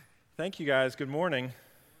Thank you guys. Good morning.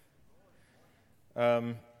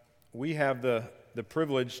 We have the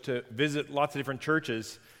privilege to visit lots of different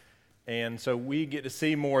churches, and so we get to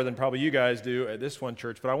see more than probably you guys do at this one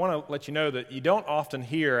church. But I want to let you know that you don't often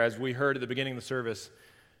hear, as we heard at the beginning of the service,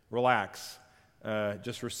 relax,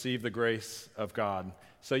 just receive the grace of God.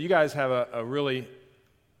 So you guys have a really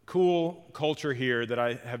cool culture here that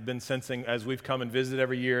I have been sensing as we've come and visited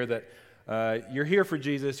every year, that you're here for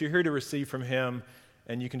Jesus, you're here to receive from Him,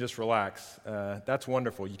 and you can just relax. That's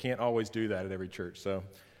wonderful. You can't always do that at every church. So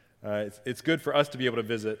it's good for us to be able to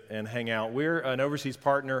visit and hang out. We're an overseas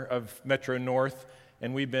partner of Metro North,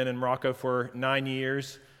 and we've been in Morocco for 9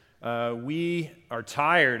 years. We are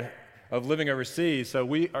tired of living overseas, so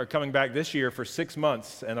we are coming back this year for 6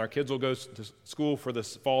 months, and our kids will go to school for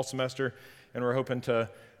this fall semester, and we're hoping to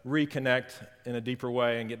reconnect in a deeper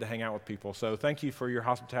way and get to hang out with people. So thank you for your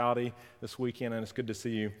hospitality this weekend, and it's good to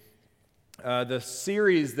see you. The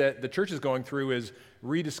series that the church is going through is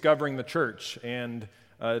Rediscovering the Church, and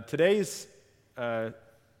today's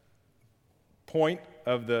point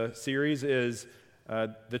of the series is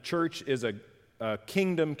the church is a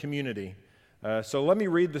kingdom community. So let me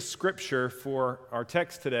read the scripture for our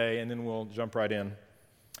text today, and then we'll jump right in.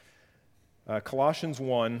 Colossians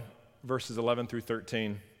 1, verses 11 through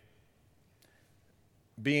 13.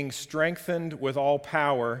 Being strengthened with all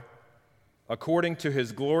power according to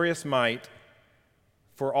His glorious might,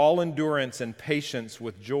 for all endurance and patience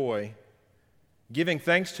with joy, giving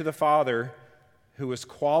thanks to the Father who has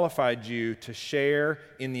qualified you to share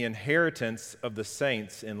in the inheritance of the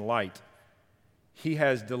saints in light. He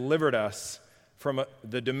has delivered us from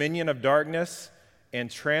the dominion of darkness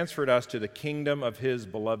and transferred us to the kingdom of His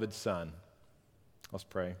beloved Son. Let's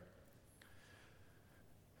pray.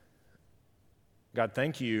 God,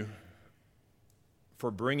 thank you for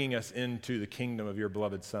bringing us into the kingdom of your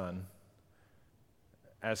beloved Son.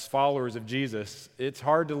 As followers of Jesus, it's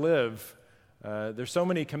hard to live. There's so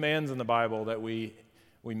many commands in the Bible that we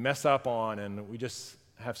mess up on, and we just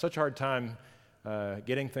have such a hard time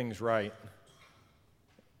getting things right.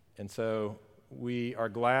 And so we are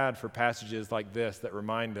glad for passages like this that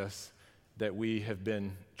remind us that we have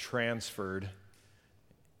been transferred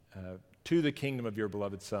to the kingdom of your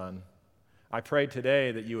beloved Son. I pray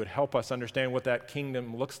today that you would help us understand what that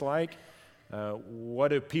kingdom looks like. What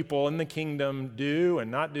do people in the kingdom do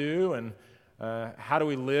and not do? And how do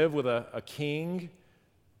we live with a king?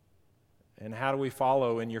 And how do we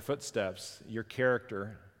follow in your footsteps, your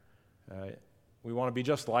character? We want to be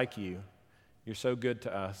just like you. You're so good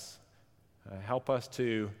to us. Help us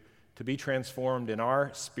to be transformed in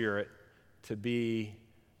our spirit, to be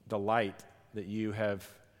the light that you have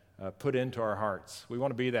put into our hearts. We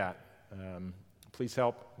want to be that. Please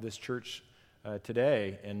help this church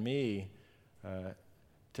today and me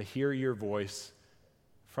to hear your voice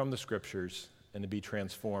from the Scriptures and to be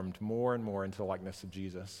transformed more and more into the likeness of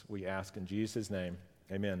Jesus. We ask in Jesus' name,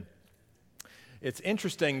 amen. It's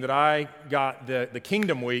interesting that I got the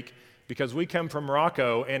Kingdom Week because we come from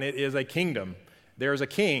Morocco and it is a kingdom. There's a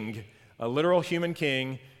king, a literal human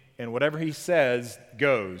king, and whatever he says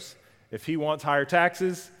goes. If he wants higher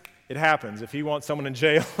taxes, it happens. If he wants someone in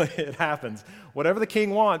jail, it happens. Whatever the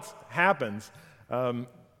king wants happens.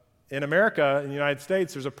 In America, in the United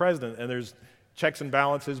States, there's a president and there's checks and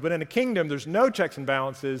balances. But in a kingdom, there's no checks and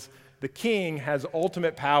balances. The king has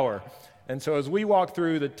ultimate power. And so as we walk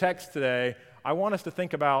through the text today, I want us to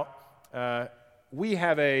think about we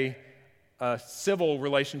have a civil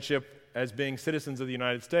relationship as being citizens of the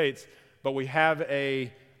United States, but we have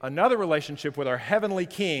another relationship with our heavenly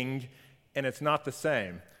king, and it's not the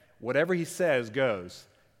same. Whatever he says goes,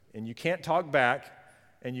 and you can't talk back,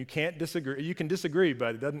 and you can't disagree. You can disagree,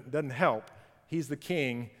 but it doesn't help. He's the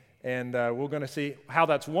king, and we're going to see how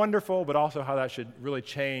that's wonderful, but also how that should really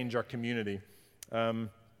change our community. So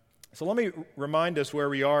let me remind us where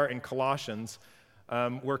we are in Colossians.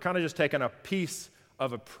 We're kind of just taking a piece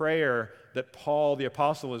of a prayer that Paul the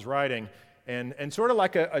apostle is writing, and sort of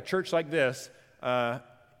like a church like this,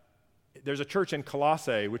 there's a church in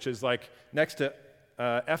Colossae, which is like next to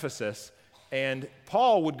Ephesus, and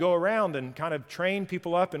Paul would go around and kind of train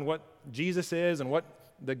people up in what Jesus is and what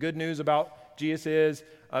the good news about Jesus is,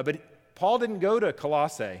 but Paul didn't go to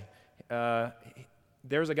Colossae.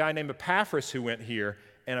 There's a guy named Epaphras who went here,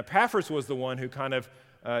 and Epaphras was the one who kind of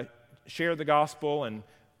shared the gospel and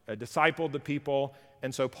discipled the people.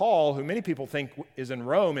 And so Paul, who many people think is in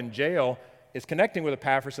Rome in jail, is connecting with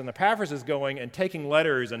Epaphras, and Epaphras is going and taking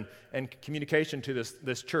letters and communication to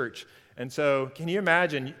this church. And so can you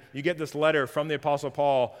imagine, you get this letter from the Apostle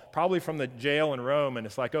Paul, probably from the jail in Rome, and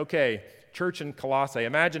it's like, okay, church in Colossae.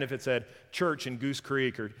 Imagine if it said church in Goose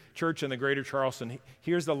Creek or church in the greater Charleston.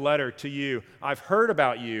 Here's the letter to you. I've heard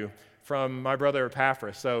about you from my brother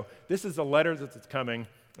Epaphras. So this is the letter that's coming.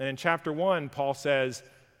 And in chapter 1, Paul says,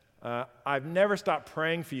 I've never stopped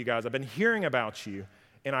praying for you guys. I've been hearing about you.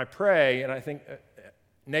 And I pray, and I think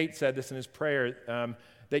Nate said this in his prayer,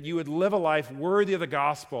 that you would live a life worthy of the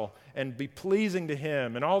gospel and be pleasing to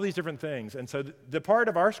him and all these different things. And so the part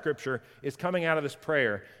of our scripture is coming out of this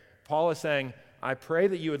prayer. Paul is saying, I pray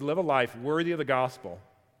that you would live a life worthy of the gospel.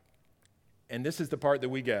 And this is the part that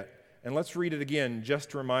we get. And let's read it again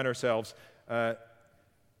just to remind ourselves.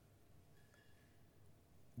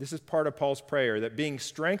 This is part of Paul's prayer, that being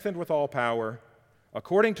strengthened with all power,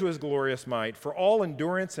 according to his glorious might, for all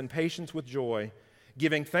endurance and patience with joy,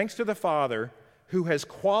 giving thanks to the Father who has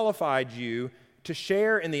qualified you to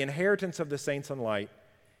share in the inheritance of the saints in light.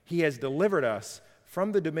 He has delivered us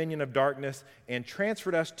from the dominion of darkness and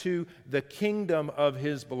transferred us to the kingdom of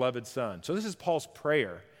his beloved Son. So this is Paul's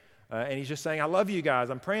prayer. And he's just saying, I love you guys.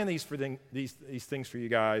 I'm praying these things for you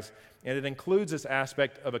guys. And it includes this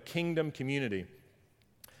aspect of a kingdom community.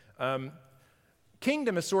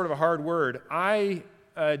 Kingdom is sort of a hard word. I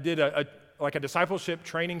did a discipleship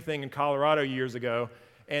training thing in Colorado years ago,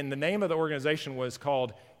 and the name of the organization was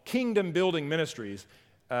called Kingdom Building Ministries.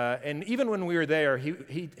 And even when we were there,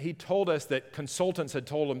 he told us that consultants had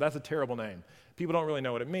told him that's a terrible name. People don't really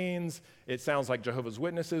know what it means. It sounds like Jehovah's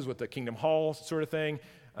Witnesses with the Kingdom Hall sort of thing.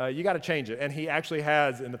 You got to change it. And he actually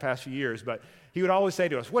has in the past few years. But he would always say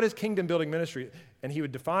to us, what is kingdom building ministry? And he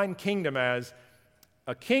would define kingdom as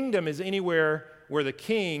a kingdom is anywhere where the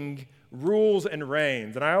king rules and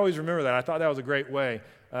reigns. And I always remember that. I thought that was a great way.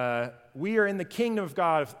 We are in the kingdom of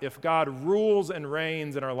God if God rules and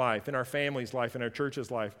reigns in our life, in our family's life, in our church's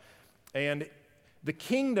life. And the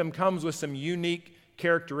kingdom comes with some unique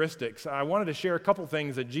characteristics. I wanted to share a couple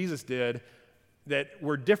things that Jesus did that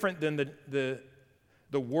were different than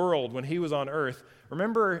the world when he was on earth.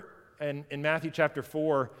 Remember in Matthew chapter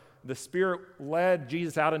 4, the Spirit led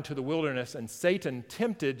Jesus out into the wilderness, and Satan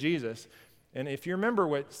tempted Jesus. And if you remember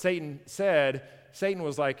what Satan said, Satan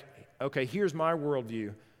was like, okay, here's my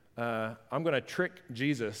worldview. I'm going to trick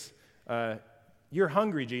Jesus. You're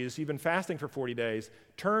hungry, Jesus. You've been fasting for 40 days.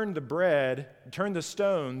 Turn the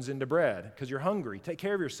stones into bread because you're hungry. Take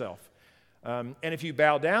care of yourself. And if you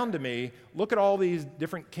bow down to me, look at all these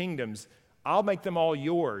different kingdoms. I'll make them all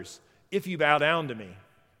yours if you bow down to me.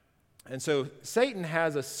 And so Satan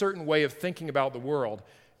has a certain way of thinking about the world.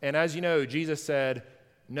 And as you know, Jesus said,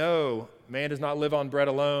 no, man does not live on bread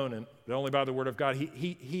alone, but only by the word of God.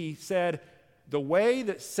 He said, the way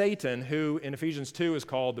that Satan, who in Ephesians 2 is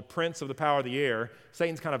called the prince of the power of the air,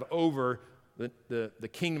 Satan's kind of over the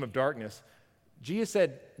kingdom of darkness. Jesus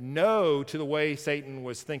said no to the way Satan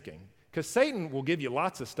was thinking. Because Satan will give you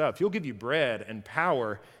lots of stuff. He'll give you bread and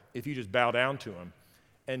power if you just bow down to him.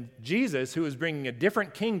 And Jesus, who is bringing a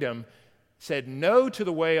different kingdom, said no to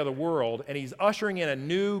the way of the world, and he's ushering in a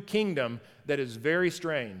new kingdom that is very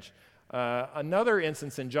strange. Another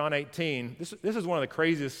instance in John 18, this is one of the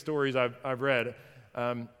craziest stories I've read.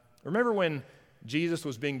 Remember when Jesus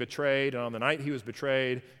was being betrayed, and on the night he was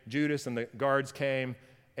betrayed, Judas and the guards came,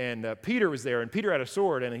 and Peter was there, and Peter had a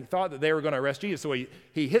sword, and he thought that they were going to arrest Jesus, so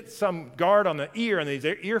he hit some guard on the ear, and his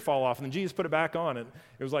ear fall off, and then Jesus put it back on, and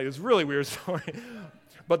it was like this really weird story.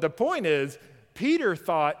 But the point is, Peter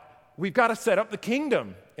thought, we've got to set up the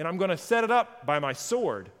kingdom, and I'm going to set it up by my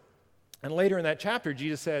sword. And later in that chapter,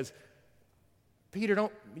 Jesus says, Peter,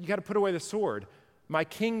 you got to put away the sword. My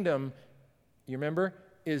kingdom, you remember,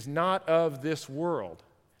 is not of this world.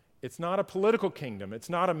 It's not a political kingdom. It's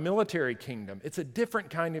not a military kingdom. It's a different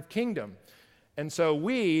kind of kingdom. And so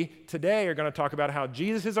we today are going to talk about how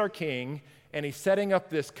Jesus is our king, and he's setting up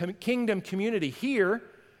this kingdom community here,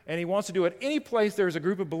 and he wants to do it any place there's a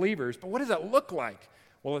group of believers. But what does that look like?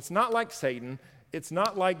 Well, it's not like Satan. It's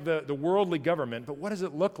not like the worldly government, but what does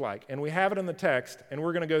it look like? And we have it in the text, and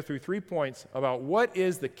we're going to go through 3 points about what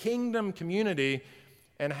is the kingdom community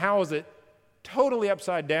and how is it totally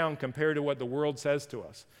upside down compared to what the world says to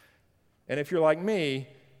us. And if you're like me,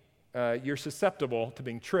 you're susceptible to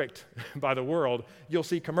being tricked by the world. You'll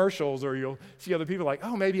see commercials or you'll see other people like,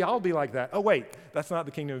 oh, maybe I'll be like that. Oh, wait, that's not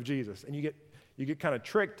the kingdom of Jesus. And you get kind of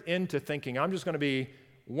tricked into thinking, I'm just going to be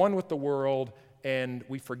one with the world, and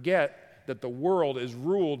we forget that the world is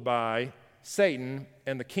ruled by Satan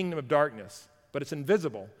and the kingdom of darkness, but it's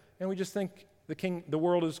invisible. And we just think the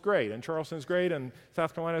world is great, and Charleston is great, and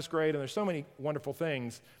South Carolina is great, and there's so many wonderful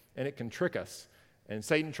things. and it can trick us. And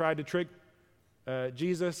Satan tried to trick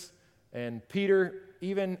Jesus, and Peter,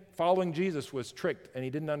 even following Jesus, was tricked, and he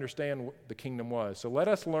didn't understand what the kingdom was. So let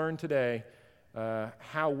us learn today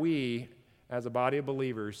how we, as a body of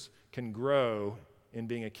believers, can grow in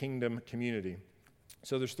being a kingdom community.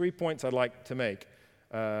 So there's 3 points I'd like to make.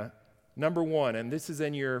 Number one, and this is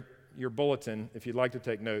in your bulletin if you'd like to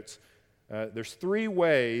take notes, there's 3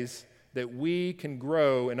 ways that we can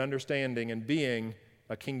grow in understanding and being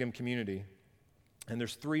a kingdom community. And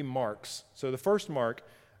there's 3 marks. So the first mark,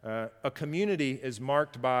 a community is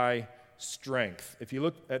marked by strength. If you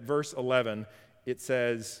look at verse 11, it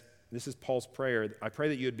says, this is Paul's prayer, I pray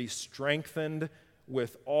that you would be strengthened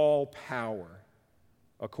with all power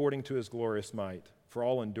according to his glorious might, for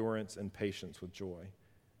all endurance and patience with joy.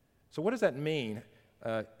 So what does that mean,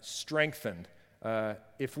 strengthened?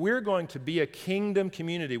 If we're going to be a kingdom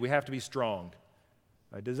community, we have to be strong.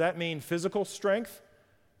 Does that mean physical strength?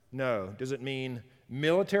 No. Does it mean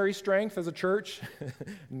military strength as a church?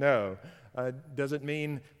 No. Does it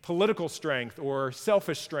mean political strength or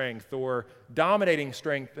selfish strength or dominating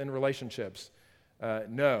strength in relationships?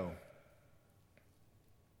 No.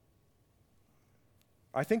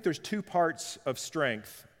 I think there's 2 parts of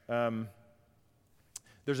strength.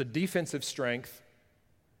 There's a defensive strength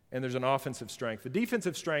and there's an offensive strength. The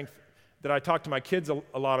defensive strength that I talk to my kids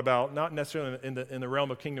a lot about, not necessarily in the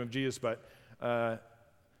realm of Kingdom of Jesus, but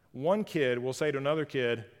one kid will say to another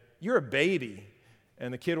kid, "You're a baby."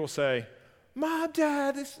 And the kid will say, "Mom,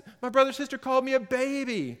 Dad, my brother, sister called me a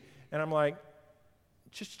baby." And I'm like,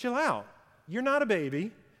 just chill out. You're not a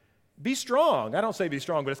baby. Be strong. I don't say be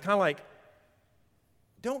strong, but it's kind of like,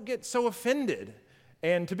 don't get so offended.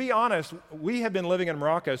 And to be honest, we have been living in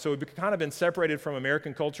Morocco, so we've kind of been separated from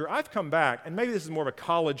American culture. I've come back, and maybe this is more of a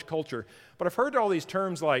college culture, but I've heard all these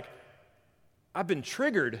terms like, I've been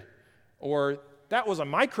triggered, or that was a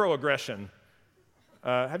microaggression.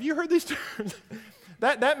 Have you heard these terms?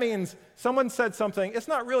 That means someone said something, it's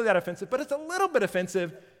not really that offensive, but it's a little bit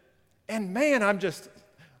offensive, and man, I'm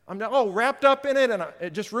all wrapped up in it, and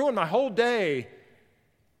it just ruined my whole day.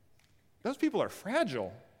 Those people are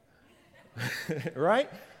fragile, right?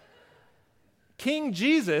 King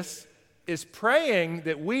Jesus is praying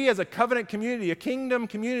that we as a covenant community, a kingdom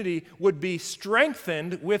community, would be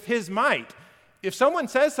strengthened with his might. If someone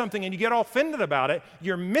says something and you get all offended about it,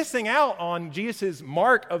 you're missing out on Jesus'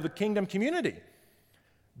 mark of the kingdom community.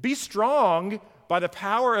 Be strong by the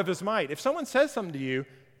power of his might. If someone says something to you,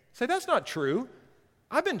 say, that's not true.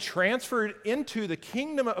 I've been transferred into the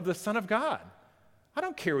kingdom of the Son of God. I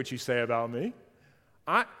don't care what you say about me.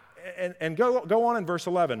 Go on in verse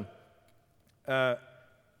 11.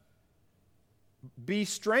 Be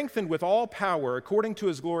strengthened with all power according to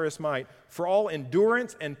his glorious might for all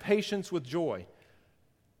endurance and patience with joy.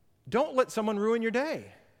 Don't let someone ruin your day.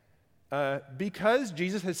 Because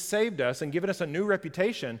Jesus has saved us and given us a new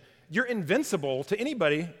reputation, you're invincible to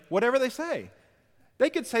anybody, whatever they say. They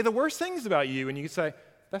could say the worst things about you, and you could say,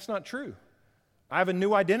 that's not true. I have a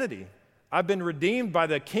new identity. I've been redeemed by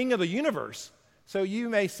the King of the universe. So you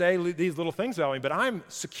may say these little things about me, but I'm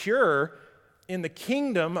secure in the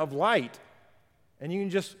kingdom of light. And you can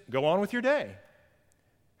just go on with your day.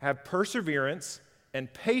 Have perseverance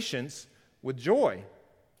and patience with joy.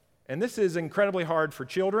 And this is incredibly hard for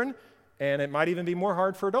children, and it might even be more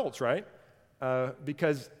hard for adults, right?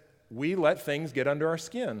 Because we let things get under our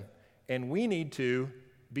skin. And we need to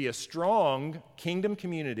be a strong kingdom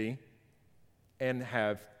community and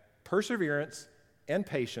have perseverance and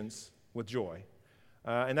patience with joy.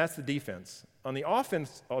 And that's the defense. On the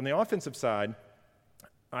offensive side,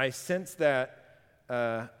 I sense that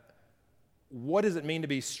what does it mean to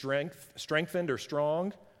be strengthened or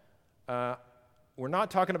strong? We're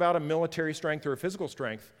not talking about a military strength or a physical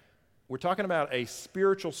strength. We're talking about a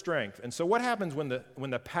spiritual strength. And so what happens when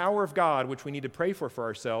the power of God, which we need to pray for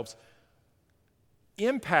ourselves,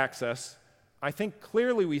 impacts us? I think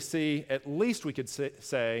clearly we see, at least we could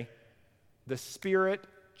say, the Spirit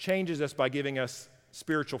changes us by giving us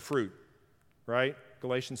spiritual fruit, right?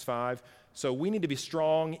 Galatians 5. So we need to be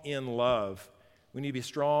strong in love. We need to be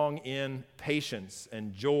strong in patience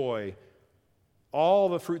and joy, all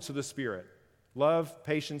the fruits of the Spirit. Love,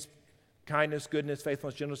 patience, kindness, goodness,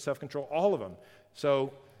 faithfulness, gentleness, self-control, all of them.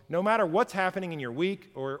 So no matter what's happening in your week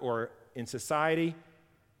or in society,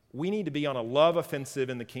 we need to be on a love offensive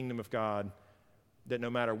in the kingdom of God, that no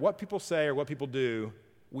matter what people say or what people do,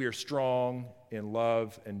 we are strong in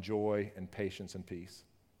love and joy and patience and peace.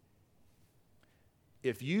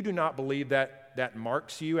 If you do not believe that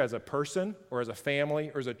marks you as a person or as a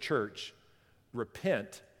family or as a church,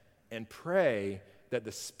 repent and pray that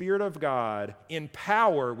the Spirit of God in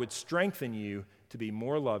power would strengthen you to be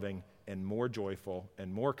more loving and more joyful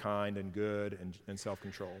and more kind and good and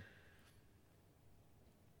self-controlled.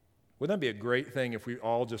 Wouldn't that be a great thing if we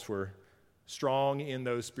all just were strong in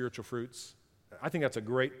those spiritual fruits? I think that's a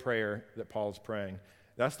great prayer that Paul is praying.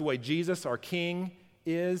 That's the way Jesus, our King,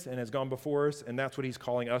 is and has gone before us, and that's what he's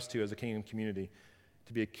calling us to as a kingdom community,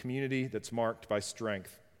 to be a community that's marked by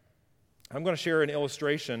strength. I'm going to share an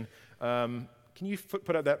illustration. Can you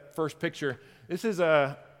put up that first picture? This is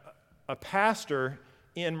a pastor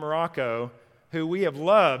in Morocco who we have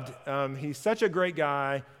loved. He's such a great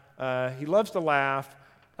guy. He loves to laugh.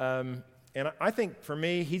 And I think for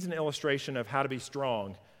me, he's an illustration of how to be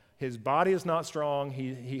strong. His body is not strong.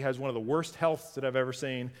 He has one of the worst healths that I've ever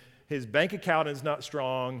seen. His bank account is not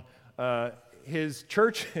strong. His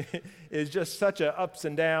church is just such a ups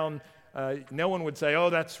and down. No one would say, oh,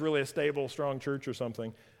 that's really a stable, strong church or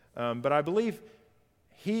something. But I believe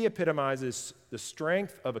he epitomizes the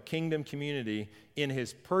strength of a kingdom community in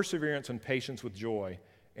his perseverance and patience with joy.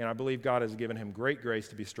 And I believe God has given him great grace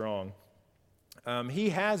to be strong. He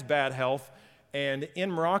has bad health, and in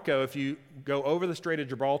Morocco, if you go over the Strait of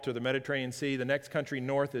Gibraltar, the Mediterranean Sea, the next country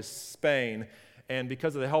north is Spain, and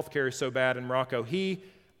because of the health care is so bad in Morocco, he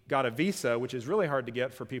got a visa, which is really hard to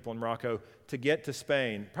get for people in Morocco, to get to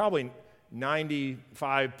Spain. Probably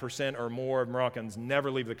 95% or more of Moroccans never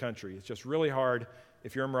leave the country. It's just really hard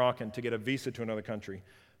if you're a Moroccan to get a visa to another country.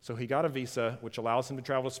 So he got a visa, which allows him to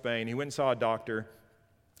travel to Spain. He went and saw a doctor,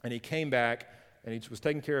 and he came back, and he was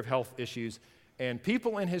taking care of health issues. And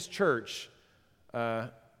people in his church, I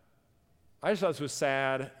just thought this was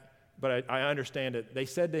sad, but I understand it. They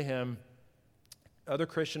said to him, other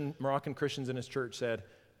Moroccan Christians in his church said,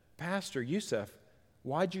 Pastor Youssef,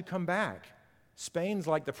 why'd you come back? Spain's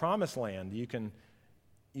like the promised land. You can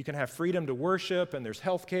have freedom to worship, and there's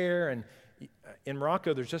health care, and in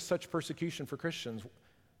Morocco there's just such persecution for Christians.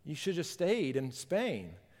 You should have stayed in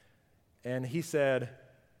Spain. And he said,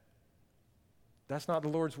 that's not the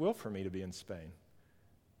Lord's will for me to be in Spain.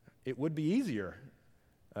 It would be easier.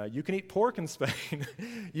 You can eat pork in Spain.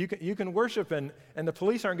 you can worship, and the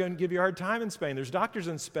police aren't going to give you a hard time in Spain. There's doctors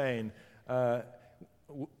in Spain.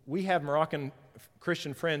 We have Moroccan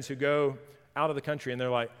Christian friends who go out of the country, and they're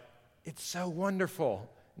like, it's so wonderful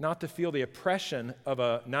not to feel the oppression of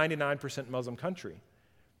a 99% Muslim country.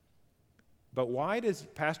 But why does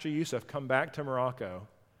Pastor Youssef come back to Morocco?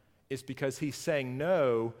 It's because he's saying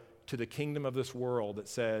no to the kingdom of this world that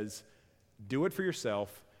says, do it for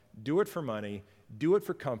yourself, do it for money, do it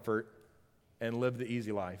for comfort, and live the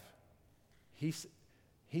easy life. He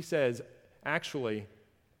says, actually,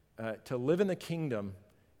 to live in the kingdom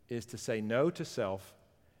is to say no to self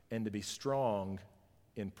and to be strong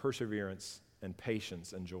in perseverance and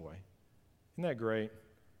patience and joy. Isn't that great?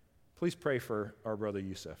 Please pray for our brother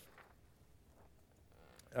Youssef.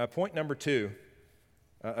 Point number 2,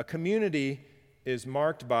 a community is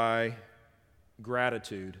marked by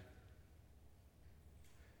gratitude.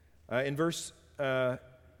 In verse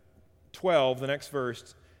 12, the next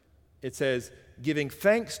verse, it says, giving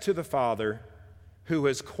thanks to the Father who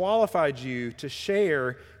has qualified you to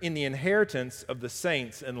share in the inheritance of the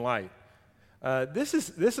saints in light. This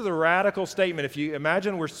is a radical statement. If you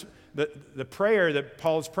imagine the prayer that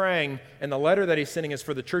Paul is praying and the letter that he's sending is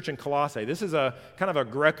for the church in Colossae. This is a kind of a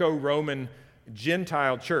Greco-Roman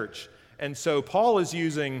Gentile church. And so Paul is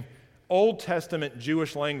using Old Testament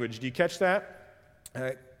Jewish language. Do you catch that?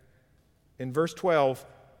 In verse 12,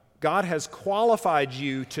 God has qualified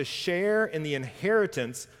you to share in the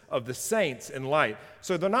inheritance of the saints in light.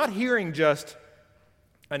 So they're not hearing just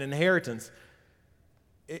an inheritance.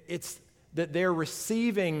 It's that they're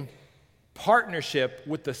receiving partnership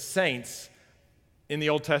with the saints in the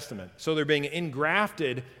Old Testament. So they're being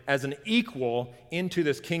engrafted as an equal into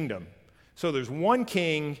this kingdom. So there's one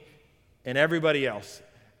king and everybody else.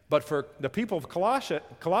 But for the people of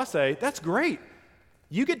Colossae, that's great.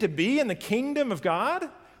 You get to be in the kingdom of God.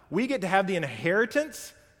 We get to have the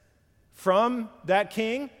inheritance from that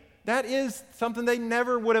king. That is something they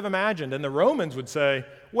never would have imagined. And the Romans would say,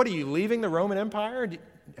 what are you, leaving the Roman Empire?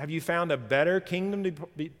 Have you found a better kingdom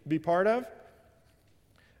to be part of?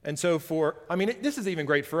 And so this is even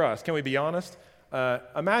great for us. Can we be honest?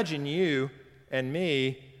 Imagine you and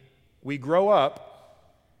me, we grow up,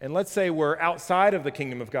 and let's say we're outside of the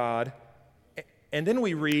kingdom of God, and then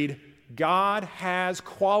we read, God has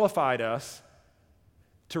qualified us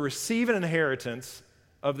to receive an inheritance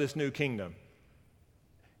of this new kingdom.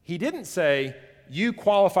 He didn't say, you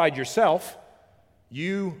qualified yourself,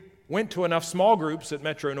 you went to enough small groups at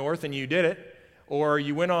Metro North and you did it, or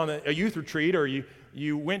you went on a youth retreat, or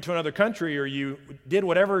you went to another country, or you did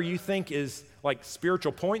whatever you think is like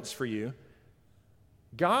spiritual points for you.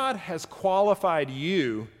 God has qualified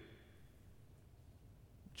you,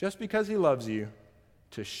 just because he loves you,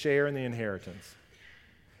 to share in the inheritance.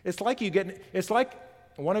 It's like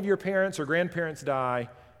one of your parents or grandparents die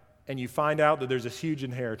and you find out that there's this huge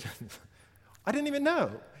inheritance. I didn't even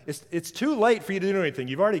know. It's too late for you to do anything.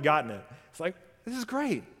 You've already gotten it. It's like, this is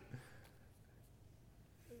great.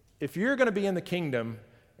 If you're going to be in the kingdom,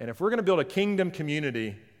 and if we're going to build a kingdom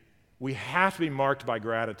community, we have to be marked by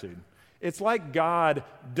gratitude. It's like God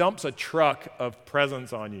dumps a truck of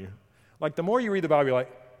presents on you. Like the more you read the Bible, you're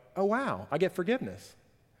like, oh wow, I get forgiveness.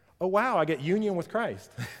 Oh wow, I get union with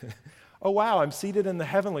Christ. Oh wow, I'm seated in the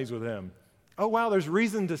heavenlies with him. Oh wow, there's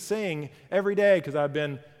reason to sing every day because I've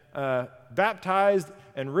been baptized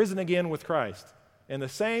and risen again with Christ. And the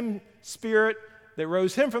same Spirit that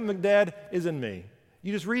rose him from the dead is in me.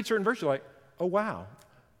 You just read certain verses, you're like, oh wow,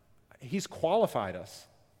 he's qualified us.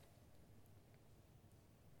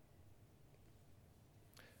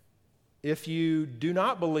 If you do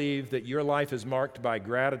not believe that your life is marked by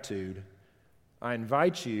gratitude, I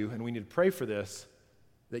invite you, and we need to pray for this,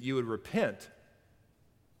 that you would repent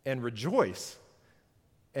and rejoice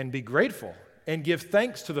and be grateful and give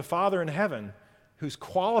thanks to the Father in heaven who's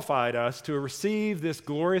qualified us to receive this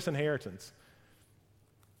glorious inheritance.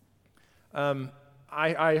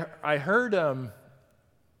 I heard,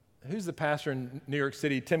 who's the pastor in New York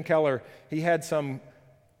City? Tim Keller. He had some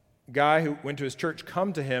guy who went to his church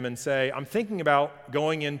come to him and say, I'm thinking about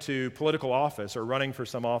going into political office or running for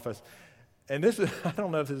some office. And this is, I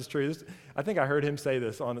don't know if this is true. I think I heard him say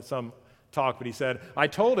this on some talk, but he said, I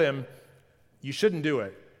told him, you shouldn't do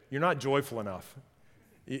it. You're not joyful enough.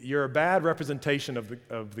 You're a bad representation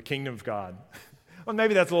of the kingdom of God. Well,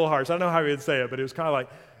 maybe that's a little harsh. I don't know how he would say it, but it was kind of like,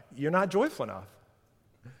 you're not joyful enough.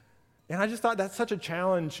 And I just thought that's such a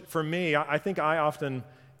challenge for me. I think I often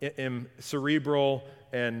am cerebral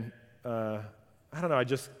and I don't know,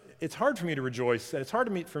 it's hard for me to rejoice, and it's hard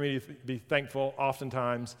for me to be thankful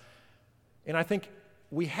oftentimes. And I think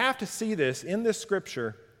we have to see this in this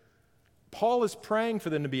scripture. Paul is praying for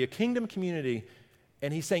them to be a kingdom community,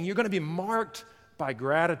 and he's saying, you're going to be marked by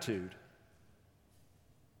gratitude.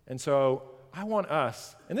 And so I want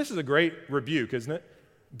us, and this is a great rebuke, isn't it?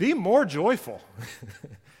 Be more joyful.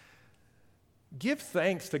 Give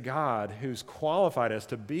thanks to God who's qualified us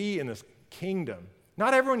to be in this kingdom.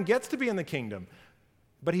 Not everyone gets to be in the kingdom,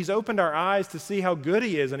 but he's opened our eyes to see how good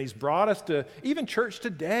he is, and he's brought us to even church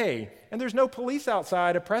today, and there's no police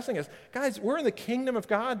outside oppressing us. Guys, we're in the kingdom of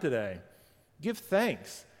God today. Give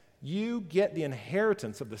thanks. You get the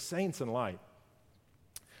inheritance of the saints in light.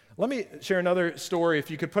 Let me share another story.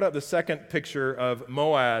 If you could put up the second picture of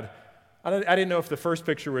Moad. I didn't know if the first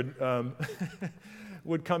picture would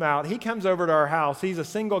would come out. He comes over to our house. He's a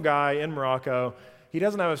single guy in Morocco. He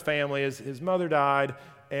doesn't have his family. His mother died.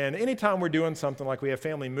 And anytime we're doing something like we have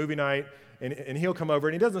family movie night, and he'll come over,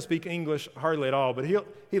 and he doesn't speak English hardly at all, but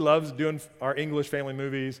he loves doing our English family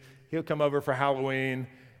movies. He'll come over for Halloween.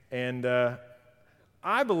 And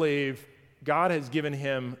I believe God has given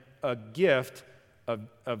him a gift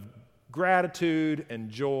of gratitude and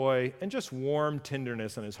joy and just warm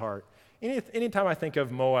tenderness in his heart. Anytime I think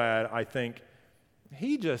of Moad, I think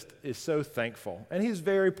he just is so thankful. And he's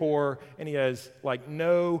very poor, and he has like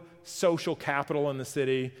no social capital in the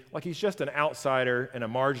city. Like he's just an outsider and a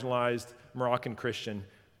marginalized Moroccan Christian.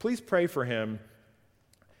 Please pray for him.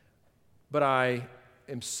 But I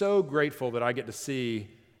am so grateful that I get to see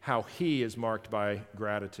how he is marked by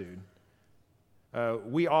gratitude.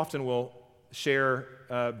 We often will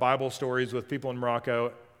share Bible stories with people in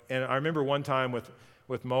Morocco. And I remember one time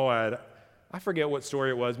with Moad, I forget what story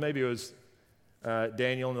it was. Maybe it was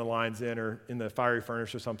Daniel in the lion's den or in the fiery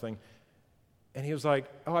furnace or something. And he was like,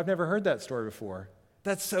 oh, I've never heard that story before.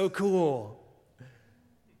 That's so cool.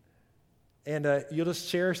 And you'll just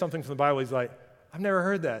share something from the Bible. He's like, I've never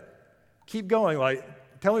heard that. Keep going. Like,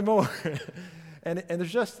 tell me more. and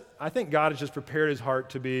there's just, I think God has just prepared his heart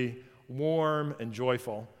to be warm and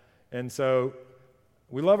joyful. And so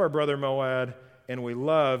we love our brother Moad, and we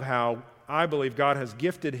love how I believe God has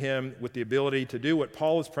gifted him with the ability to do what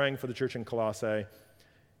Paul is praying for the church in Colossae.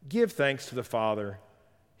 Give thanks to the Father.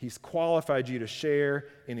 He's qualified you to share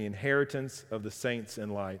in the inheritance of the saints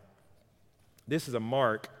in light. This is a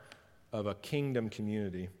mark of a kingdom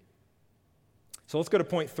community. So let's go to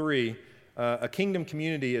point 3. A kingdom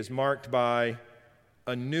community is marked by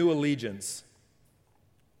a new allegiance.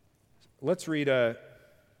 Let's read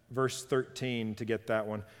verse 13 to get that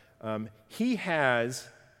one. He has,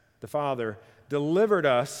 the Father, delivered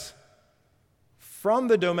us from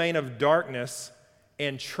the domain of darkness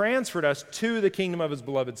and transferred us to the kingdom of his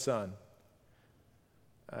beloved Son.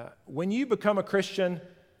 When you become a Christian,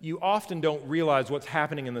 you often don't realize what's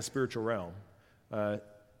happening in the spiritual realm.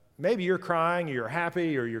 Maybe you're crying, or you're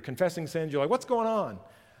happy, or you're confessing sins. You're like, what's going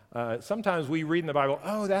on? Sometimes we read in the Bible,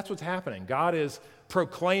 oh, that's what's happening. God is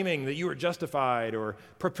proclaiming that you are justified, or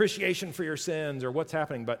propitiation for your sins, or what's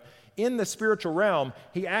happening. But in the spiritual realm,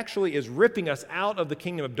 he actually is ripping us out of the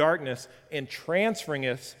kingdom of darkness and transferring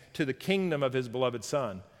us to the kingdom of his beloved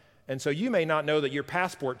Son. And so you may not know that your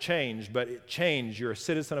passport changed, but it changed. You're a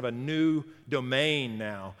citizen of a new domain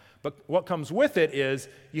now. But what comes with it is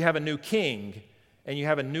you have a new king, and you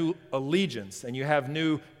have a new allegiance, and you have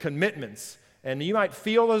new commitments. And you might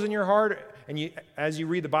feel those in your heart, and as you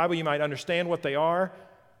read the Bible, you might understand what they are.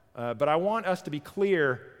 But I want us to be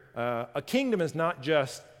clear, a kingdom is not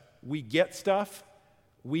just we get stuff.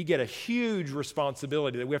 We get a huge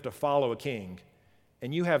responsibility that we have to follow a king.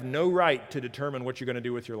 And you have no right to determine what you're going to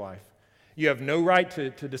do with your life. You have no right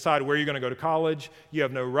to decide where you're going to go to college. You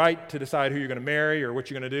have no right to decide who you're going to marry or what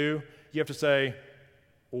you're going to do. You have to say,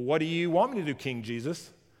 well, what do you want me to do, King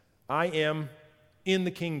Jesus? I am in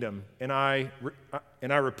the kingdom, and I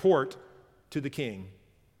report to the king.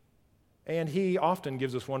 And he often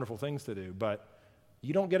gives us wonderful things to do, but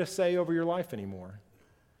you don't get a say over your life anymore.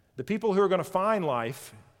 The people who are going to find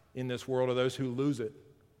life in this world are those who lose it.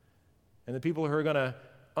 And the people who are going to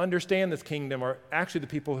understand this kingdom are actually the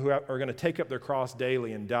people who are going to take up their cross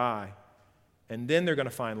daily and die. And then they're going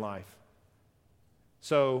to find life.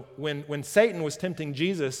 So when Satan was tempting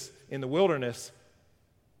Jesus in the wilderness,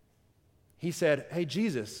 he said, hey,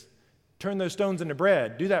 Jesus, turn those stones into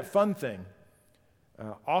bread. Do that fun thing.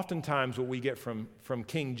 Oftentimes what we get from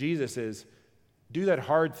King Jesus is, do that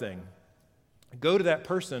hard thing. Go to that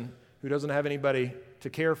person who doesn't have anybody to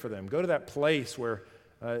care for them. Go to that place where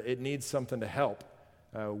it needs something to help.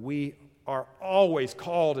 We are always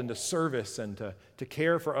called into service and to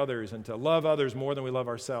care for others and to love others more than we love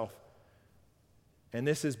ourselves. And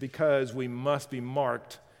this is because we must be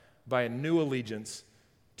marked by a new allegiance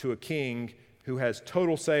to a king who has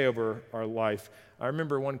total say over our life. I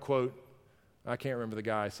remember one quote, I can't remember the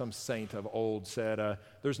guy, some saint of old said,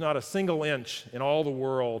 there's not a single inch in all the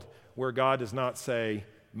world where God does not say,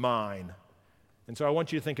 mine. And so I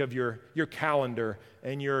want you to think of your calendar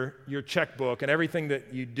and your checkbook and everything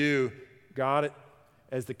that you do. God,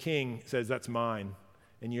 as the king, says, that's mine.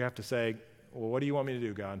 And you have to say, well, what do you want me to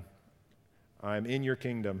do, God? I'm in your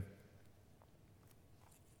kingdom.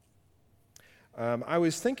 I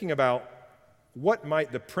was thinking about what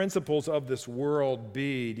might the principles of this world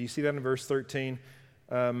be. Do you see that in verse 13?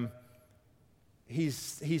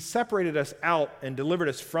 He's separated us out and delivered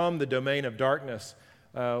us from the domain of darkness.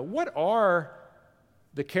 What are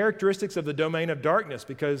the characteristics of the domain of darkness?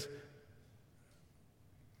 Because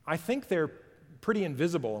I think they're pretty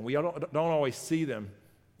invisible and we don't always see them.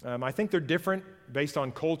 I think they're different based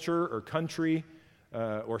on culture or country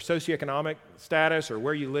or socioeconomic status or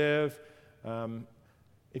where you live.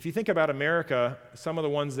 If you think about America, some of the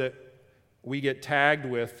ones that we get tagged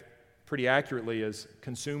with pretty accurately is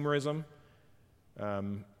consumerism.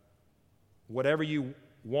 Whatever you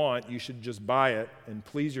want, you should just buy it and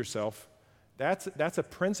please yourself. That's a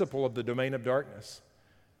principle of the domain of darkness.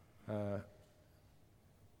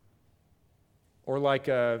 Or like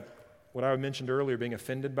what I mentioned earlier, being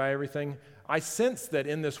offended by everything. I sense that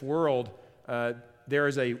in this world, there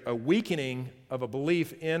is a weakening of a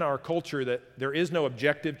belief in our culture that there is no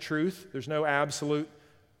objective truth. There's no absolute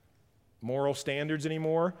moral standards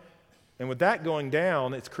anymore. And with that going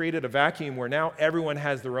down, it's created a vacuum where now everyone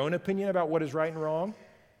has their own opinion about what is right and wrong.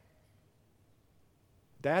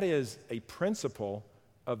 That is a principle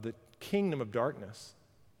of the kingdom of darkness.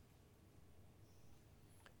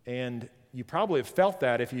 And you probably have felt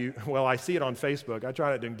that well, I see it on Facebook. I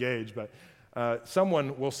try not to engage, but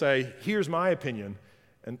someone will say, here's my opinion.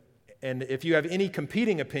 And if you have any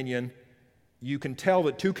competing opinion, you can tell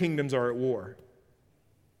that two kingdoms are at war.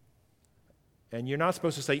 And you're not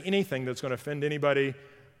supposed to say anything that's going to offend anybody.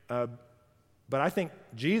 But I think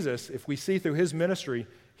Jesus, if we see through his ministry,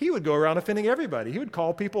 he would go around offending everybody. He would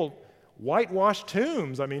call people whitewashed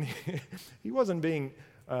tombs. I mean, he wasn't being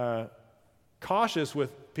cautious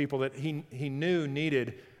with people that he knew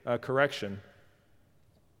needed correction.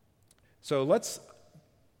 So let's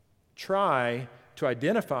try to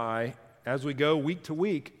identify, as we go week to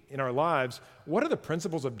week in our lives, what are the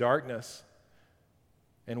principles of darkness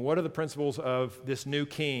and what are the principles of this new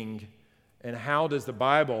king, and how does the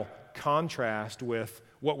Bible contrast with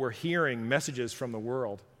what we're hearing, messages from the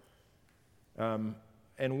world. And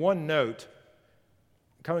one note,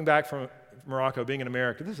 coming back from Morocco, being in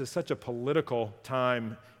America, this is such a political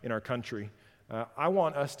time in our country. I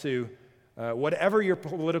want us to, whatever your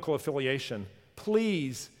political affiliation,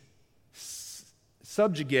 please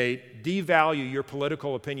subjugate, devalue your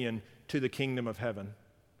political opinion to the kingdom of heaven.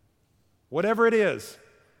 Whatever it is,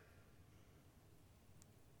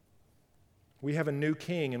 we have a new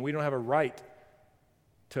king, and we don't have a right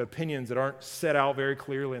to opinions that aren't set out very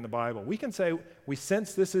clearly in the Bible. We can say we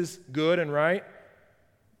sense this is good and right,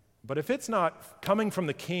 but if it's not coming from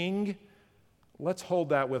the king, let's hold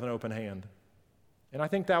that with an open hand. And I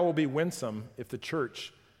think that will be winsome if the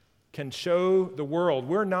church can show the world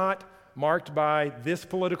we're not marked by this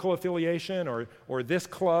political affiliation or this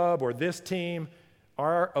club or this team.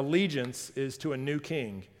 Our allegiance is to a new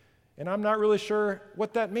king. And I'm not really sure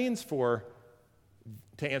what that means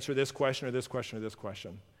to answer this question or this question or this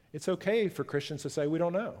question. It's okay for Christians to say we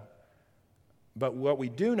don't know. But what we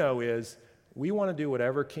do know is we want to do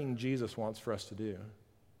whatever King Jesus wants for us to do.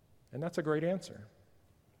 And that's a great answer.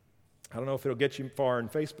 I don't know if it'll get you far in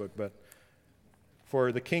Facebook, but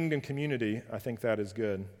for the kingdom community, I think that is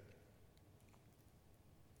good.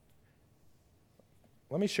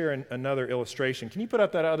 Let me share another illustration. Can you put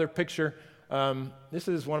up that other picture? This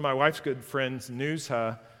is one of my wife's good friends,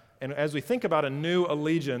 Nuzha. And as we think about a new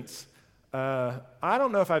allegiance, I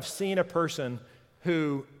don't know if I've seen a person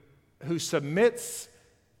who submits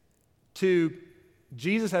to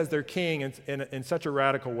Jesus as their king in such a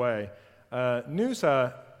radical way.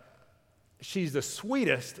 Nuzha, she's the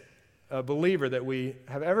sweetest believer that we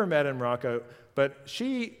have ever met in Morocco, but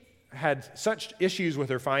she had such issues with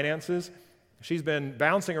her finances. She's been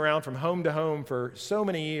bouncing around from home to home for so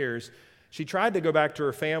many years. She tried to go back to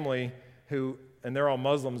her family, and they're all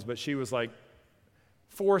Muslims, but she was like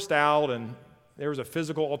forced out, and there was a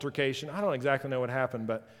physical altercation. I don't exactly know what happened,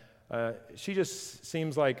 but she just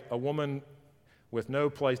seems like a woman with no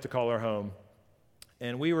place to call her home.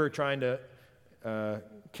 And we were trying to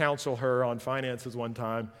counsel her on finances one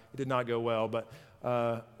time. It did not go well, but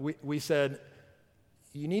we said,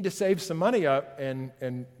 you need to save some money up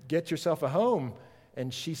and get yourself a home.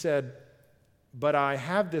 And she said, but I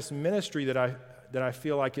have this ministry that I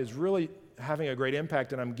feel like is really having a great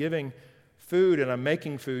impact, and I'm giving food and I'm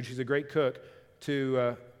making food. She's a great cook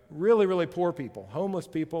to really, really poor people, homeless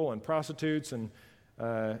people and prostitutes, and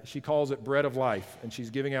she calls it bread of life, and she's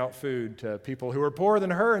giving out food to people who are poorer than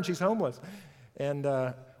her, and she's homeless. And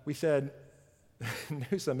we said,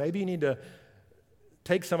 Nuzha, maybe you need to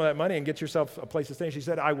take some of that money and get yourself a place to stay. She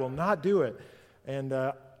said, I will not do it. And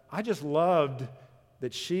I just loved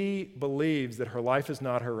that she believes that her life is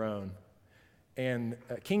not her own. And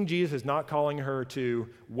King Jesus is not calling her to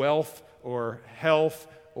wealth or health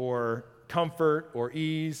or comfort or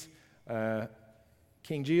ease.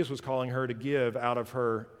 King Jesus was calling her to give out of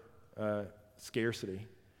her scarcity.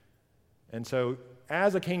 And so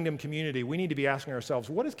as a kingdom community, we need to be asking ourselves,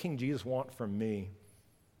 what does King Jesus want from me?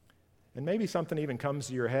 And maybe something even comes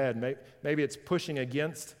to your head. Maybe it's pushing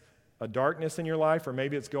against a darkness in your life, or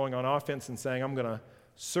maybe it's going on offense and saying, I'm going to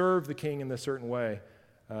serve the king in this certain way.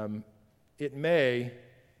 It may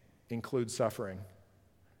include suffering.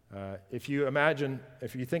 If you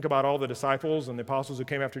think about all the disciples and the apostles who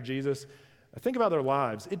came after Jesus, think about their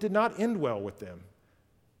lives. It did not end well with them.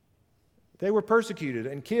 They were persecuted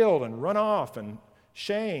and killed and run off and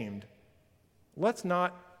shamed. Let's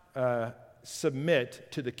not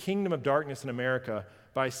submit to the kingdom of darkness in America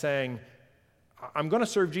by saying, I'm going to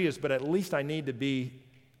serve Jesus, but at least I need to be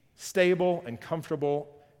stable and comfortable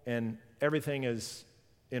and everything is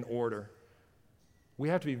in order. We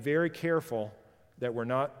have to be very careful that we're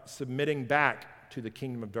not submitting back to the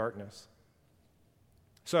kingdom of darkness.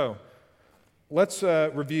 So, let's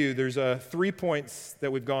review. There's 3 points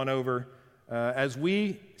that we've gone over. As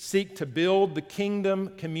we seek to build the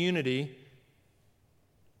kingdom community,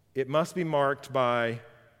 it must be marked by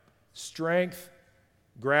strength,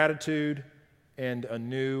 gratitude, and a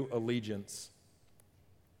new allegiance.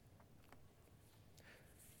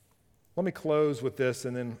 Let me close with this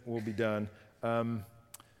and then we'll be done.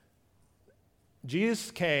 Jesus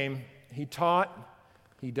came, he taught,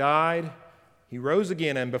 he died, he rose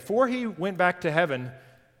again, and before he went back to heaven,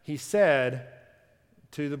 he said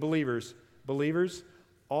to the believers,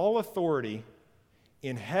 all authority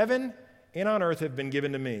in heaven and on earth have been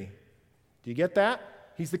given to me. Do you get that?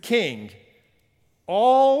 He's the king.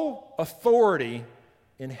 All authority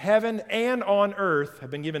in heaven and on earth have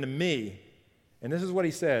been given to me. And this is what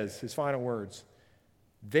he says, his final words.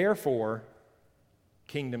 Therefore,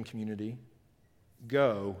 kingdom community,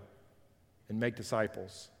 go and make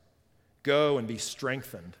disciples. Go and be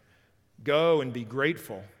strengthened. Go and be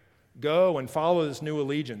grateful. Go and follow this new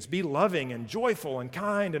allegiance. Be loving and joyful and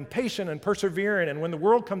kind and patient and persevering. And when the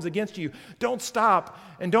world comes against you, don't stop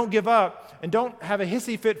and don't give up and don't have a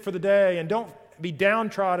hissy fit for the day and don't be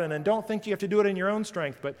downtrodden and don't think you have to do it in your own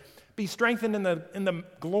strength, but be strengthened in the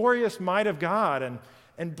glorious might of God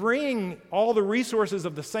and bring all the resources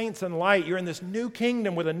of the saints and light. You're in this new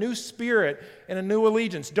kingdom with a new spirit and a new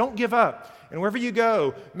allegiance. Don't give up. And wherever you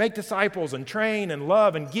go, make disciples and train and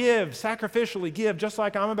love and give, sacrificially give, just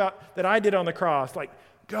like that I did on the cross. Like,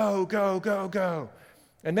 go, go, go, go.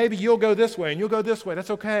 And maybe you'll go this way and you'll go this way.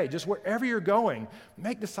 That's okay. Just wherever you're going,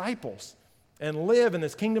 make disciples and live in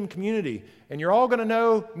this kingdom community. And you're all going to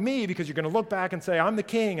know me because you're going to look back and say, I'm the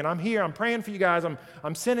king and I'm here. I'm praying for you guys.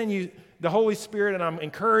 I'm sending you the Holy Spirit and I'm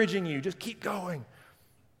encouraging you. Just keep going.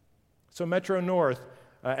 So Metro North,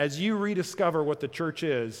 as you rediscover what the church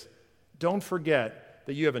is, don't forget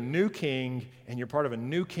that you have a new king and you're part of a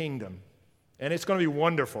new kingdom. And it's going to be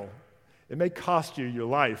wonderful. It may cost you your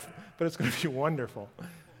life, but it's going to be wonderful.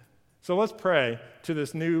 So let's pray to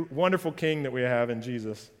this new wonderful king that we have in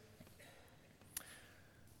Jesus.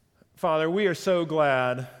 Father, we are so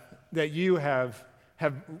glad that you have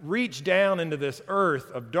reached down into this earth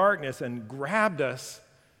of darkness and grabbed us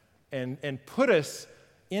and put us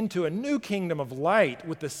into a new kingdom of light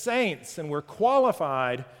with the saints, and we're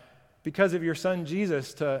qualified because of your son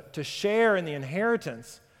Jesus to share in the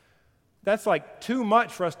inheritance. That's like too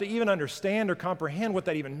much for us to even understand or comprehend what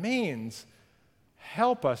that even means.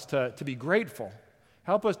 Help us to be grateful.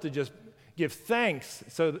 Help us to just give thanks.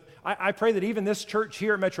 So I pray that even this church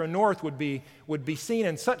here at Metro North would be seen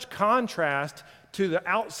in such contrast to the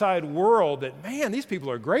outside world that, man, these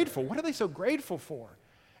people are grateful. What are they so grateful for?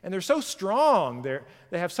 And they're so strong.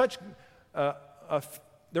 They have such,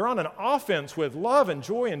 they're on an offense with love and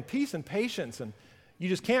joy and peace and patience, and you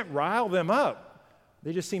just can't rile them up.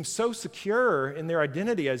 They just seem so secure in their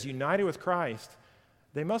identity as united with Christ.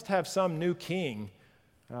 They must have some new king.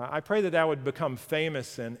 I pray that would become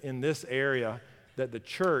famous in this area, that the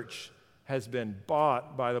church has been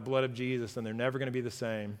bought by the blood of Jesus and they're never going to be the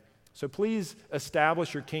same. So please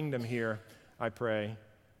establish your kingdom here, I pray.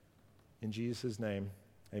 In Jesus' name,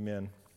 amen.